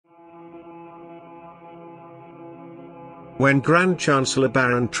When Grand Chancellor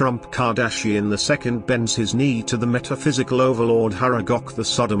Baron Trump Kardashian II bends his knee to the metaphysical overlord Haragok the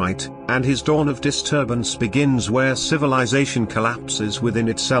Sodomite, and his dawn of disturbance begins where civilization collapses within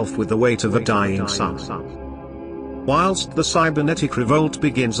itself with the weight of a dying sun. Whilst the cybernetic revolt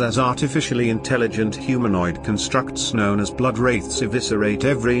begins as artificially intelligent humanoid constructs known as blood wraiths eviscerate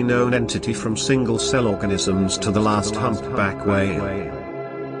every known entity from single-cell organisms to the last humpback whale.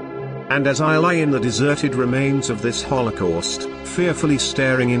 And as I lie in the deserted remains of this holocaust, fearfully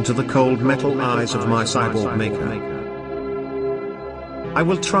staring into the cold metal eyes of my cyborg maker, I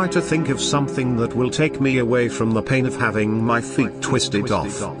will try to think of something that will take me away from the pain of having my feet twisted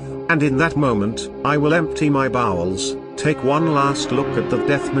off. And in that moment, I will empty my bowels, take one last look at the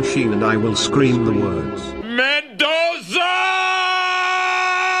death machine, and I will scream the words, Mendoza!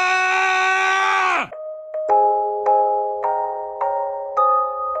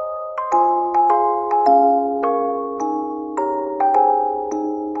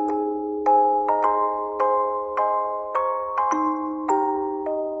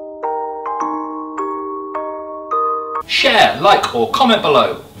 Share, like or comment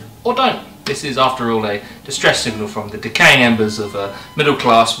below, or don't. This is after all a distress signal from the decaying embers of a middle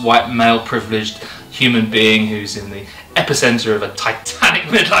class white male privileged human being who's in the epicenter of a titanic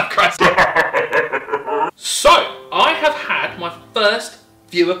midlife crisis. So, I have had my first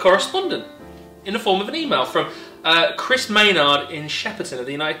viewer correspondent in the form of an email from Chris Maynard in Shepperton of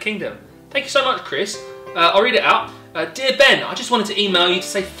the United Kingdom. Thank you so much, Chris. I'll read it out. Dear Ben, I just wanted to email you to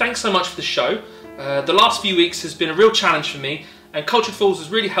say thanks so much for the show. The last few weeks has been a real challenge for me, and Cultured Fools has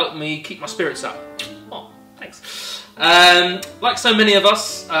really helped me keep my spirits up. Oh, thanks. Like so many of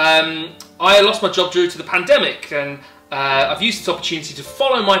us, I lost my job due to the pandemic, and I've used this opportunity to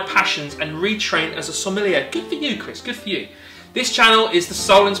follow my passions and retrain as a sommelier. Good for you, Chris, good for you. This channel is the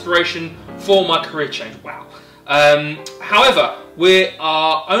sole inspiration for my career change. Wow. However, we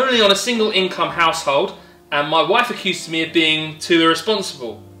are only on a single income household, and my wife accuses me of being too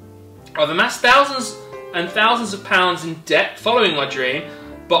irresponsible. I've amassed thousands and thousands of pounds in debt following my dream,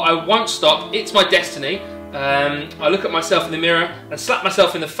 but I won't stop. It's my destiny. I look at myself in the mirror and slap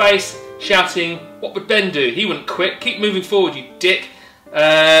myself in the face, shouting, what would Ben do? He wouldn't quit. Keep moving forward, you dick.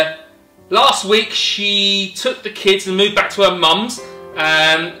 Last week she took the kids and moved back to her mum's,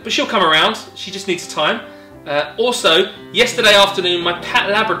 but she'll come around. She just needs time. Also, yesterday afternoon my pet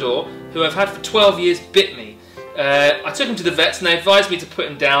Labrador, who I've had for 12 years, bit me. I took him to the vets and they advised me to put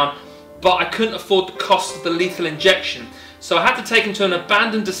him down, but I couldn't afford the cost of the lethal injection. So I had to take him to an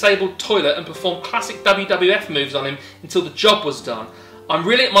abandoned disabled toilet and perform classic WWF moves on him until the job was done. I'm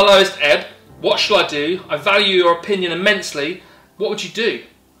really at my lowest ebb. What shall I do? I value your opinion immensely. What would you do?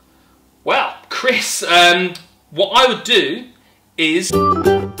 Well, Chris, what I would do is...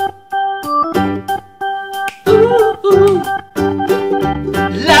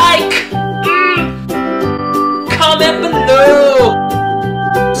 like! Comment below!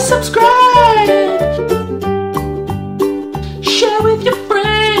 Subscribe! Share with your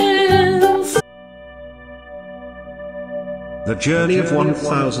friends! The journey of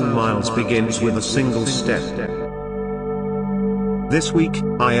 1,000 miles begins with a single step. This week,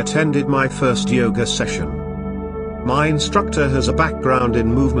 I attended my first yoga session. My instructor has a background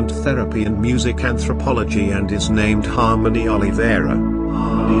in movement therapy and music anthropology and is named Harmony Oliveira.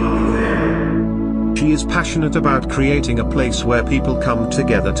 She is passionate about creating a place where people come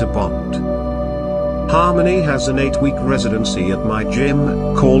together to bond. Harmony has an 8-week residency at my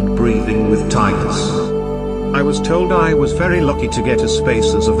gym, called Breathing with Tigers. I was told I was very lucky to get a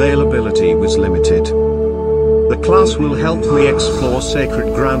space as availability was limited. The class will help me explore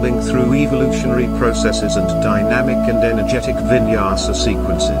sacred grounding through evolutionary processes and dynamic and energetic vinyasa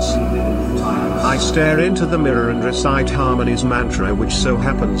sequences. I stare into the mirror and recite Harmony's mantra, which so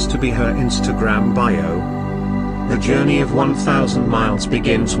happens to be her Instagram bio. The journey of 1,000 miles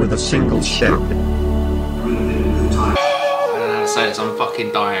begins with a single step. I don't know how to say this, I'm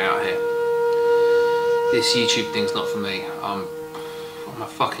fucking dying out here. This YouTube thing's not for me. I'm a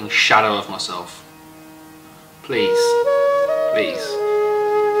fucking shadow of myself. Please, please,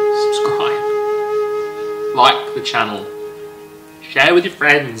 subscribe, like the channel, share with your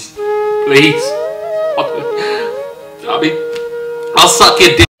friends, please. I mean, I'll suck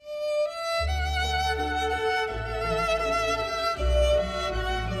your dick.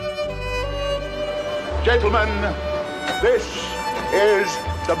 Gentlemen, this is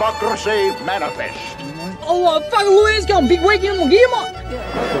Democracy Manifest. Oh, fucking lawyers going big weekend on gear, mate.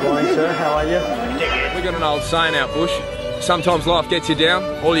 Good morning, sir. How are you? We got an old saying out bush. Sometimes life gets you down.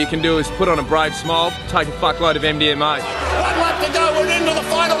 All you can do is put on a brave smile, take a fuckload of MDMA. 1 lap to go. We're into the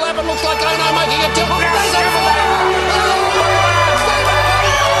final lap. It looks like Ono making a tilt.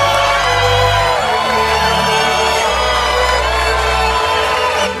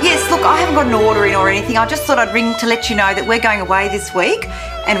 got an order in or anything. I just thought I'd ring to let you know that we're going away this week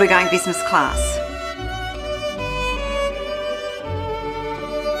and we're going business class.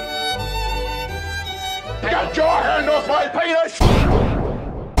 Get your hand off my penis!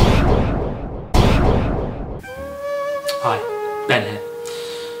 Hi, Ben here.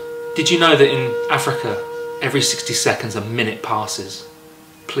 Did you know that in Africa, every 60 seconds a minute passes?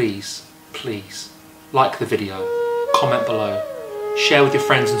 Please, please, like the video, comment below, share with your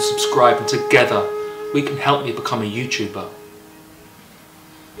friends and subscribe, and together we can help me become a YouTuber.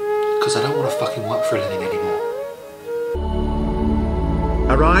 Because I don't want to fucking work for a living anymore.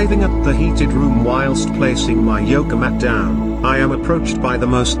 Arriving at the heated room whilst placing my yoga mat down, I am approached by the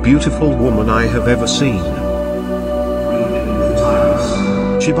most beautiful woman I have ever seen.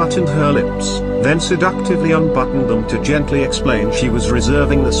 She buttoned her lips, then seductively unbuttoned them to gently explain she was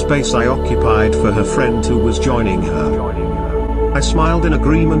reserving the space I occupied for her friend who was joining her. I smiled in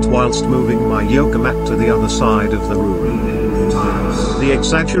agreement whilst moving my yoga mat to the other side of the room. The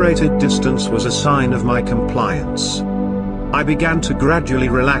exaggerated distance was a sign of my compliance. I began to gradually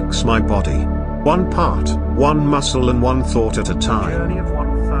relax my body. One part, one muscle and one thought at a time.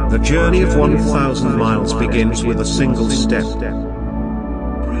 The journey of 1,000 miles begins with a single step.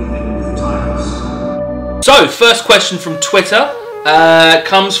 So, first question from Twitter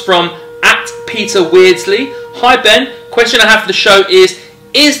comes from @PeterWeardsley. Hi Ben, question I have for the show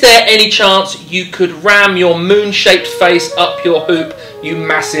is there any chance you could ram your moon-shaped face up your hoop, you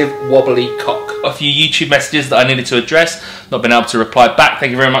massive wobbly cock? A few YouTube messages that I needed to address, not been able to reply back.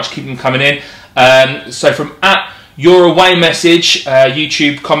 Thank you very much, keep them coming in. So from your away message,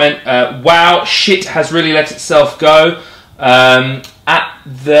 YouTube comment, wow, shit has really let itself go.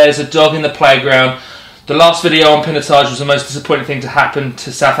 There's a dog in the playground. The last video on Pinotage was the most disappointing thing to happen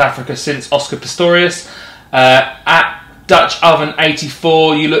to South Africa since Oscar Pistorius. Dutch Oven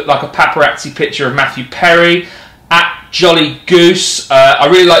 84, you look like a paparazzi picture of Matthew Perry. Jolly Goose, I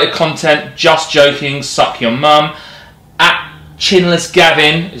really like your content, just joking, suck your mum. Chinless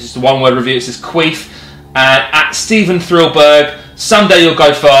Gavin, this is the one word review, it says queef. And Stephen Thrillberg, someday you'll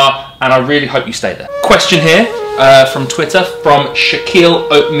go far, and I really hope you stay there. Question here from Twitter, from Shaquille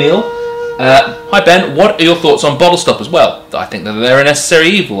Oatmeal. Hi Ben, what are your thoughts on bottle stoppers? Well, I think that they're a necessary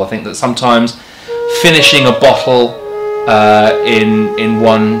evil. I think that sometimes finishing a bottle in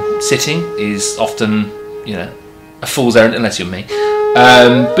one sitting is often, you know, a fool's errand, unless you're me.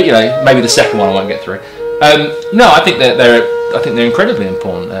 But you know, maybe the second one I won't get through. No, I think that they're incredibly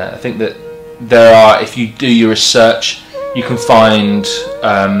important. I think that there are, if you do your research, you can find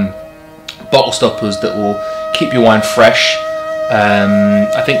bottle stoppers that will keep your wine fresh.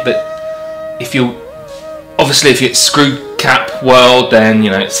 I think that if it's screw cap world, then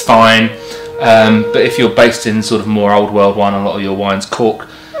you know it's fine. But if you're based in sort of more old world wine, a lot of your wine's cork,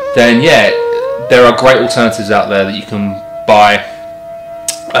 then yeah, there are great alternatives out there that you can buy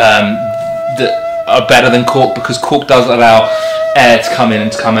that are better than cork, because cork does allow air to come in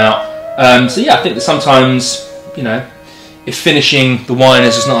and to come out. So yeah, I think that sometimes, you know, if finishing the wine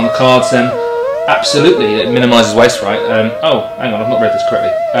is just not on the cards, then absolutely it minimises waste, right? Oh, hang on, I've not read this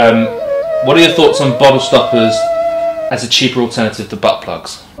correctly. What are your thoughts on bottle stoppers as a cheaper alternative to butt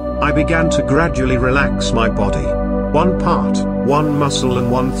plugs? I began to gradually relax my body. One part, one muscle and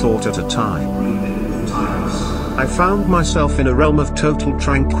one thought at a time. I found myself in a realm of total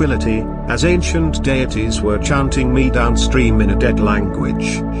tranquility, as ancient deities were chanting me downstream in a dead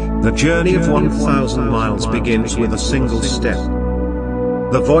language. The journey of 1,000 miles begins with a single step.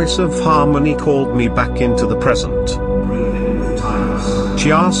 The voice of harmony called me back into the present.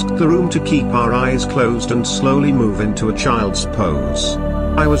 She asked the room to keep our eyes closed and slowly move into a child's pose.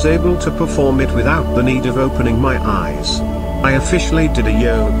 I was able to perform it without the need of opening my eyes. I officially did a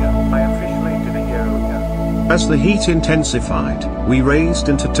yoga. As the heat intensified, we raised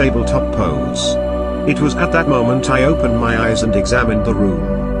into tabletop pose. It was at that moment I opened my eyes and examined the room.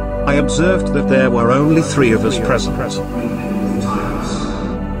 I observed that there were only 3 of us present.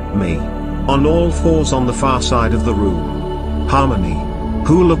 Me. On all fours on the far side of the room. Harmony,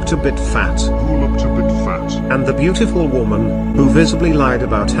 who looked a bit fat. And the beautiful woman, who visibly lied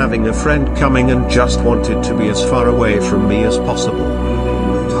about having a friend coming and just wanted to be as far away from me as possible.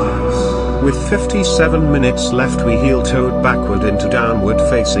 With 57 minutes left, we heel-toed backward into downward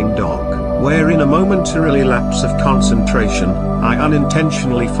facing dog, where in a momentary lapse of concentration, I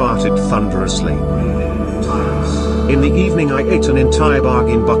unintentionally farted thunderously. In the evening I ate an entire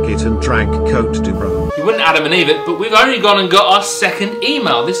bargain bucket and drank Côte de Bro. You wouldn't Adam and Eve it, but we've only gone and got our second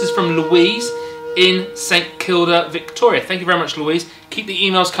email. This is from Louise in St Kilda, Victoria. Thank you very much, Louise. Keep the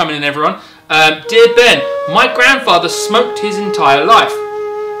emails coming in, everyone. Dear Ben, my grandfather smoked his entire life.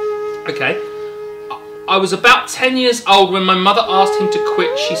 Okay. I was about 10 years old when my mother asked him to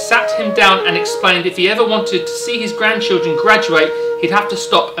quit. She sat him down and explained if he ever wanted to see his grandchildren graduate, he'd have to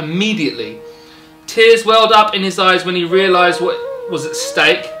stop immediately. Tears welled up in his eyes when he realised what was at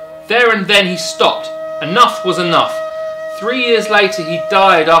stake. There and then he stopped. Enough was enough. 3 years later he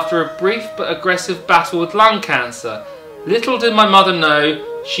died after a brief but aggressive battle with lung cancer. Little did my mother know,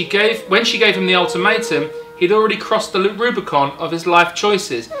 when she gave him the ultimatum, he'd already crossed the Rubicon of his life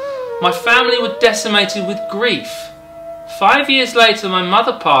choices. My family were decimated with grief. 5 years later my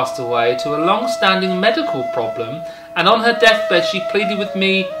mother passed away to a long-standing medical problem, and on her deathbed she pleaded with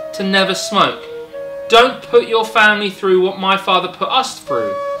me to never smoke. Don't put your family through what my father put us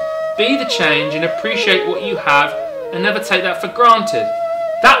through. Be the change and appreciate what you have and never take that for granted.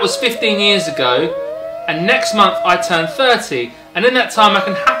 That was 15 years ago, and next month I turn 30, and in that time I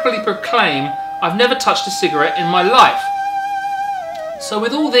can happily proclaim I've never touched a cigarette in my life. So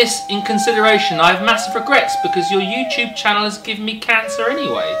with all this in consideration, I have massive regrets because your YouTube channel has given me cancer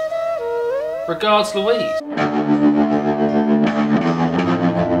anyway. Regards, Louise.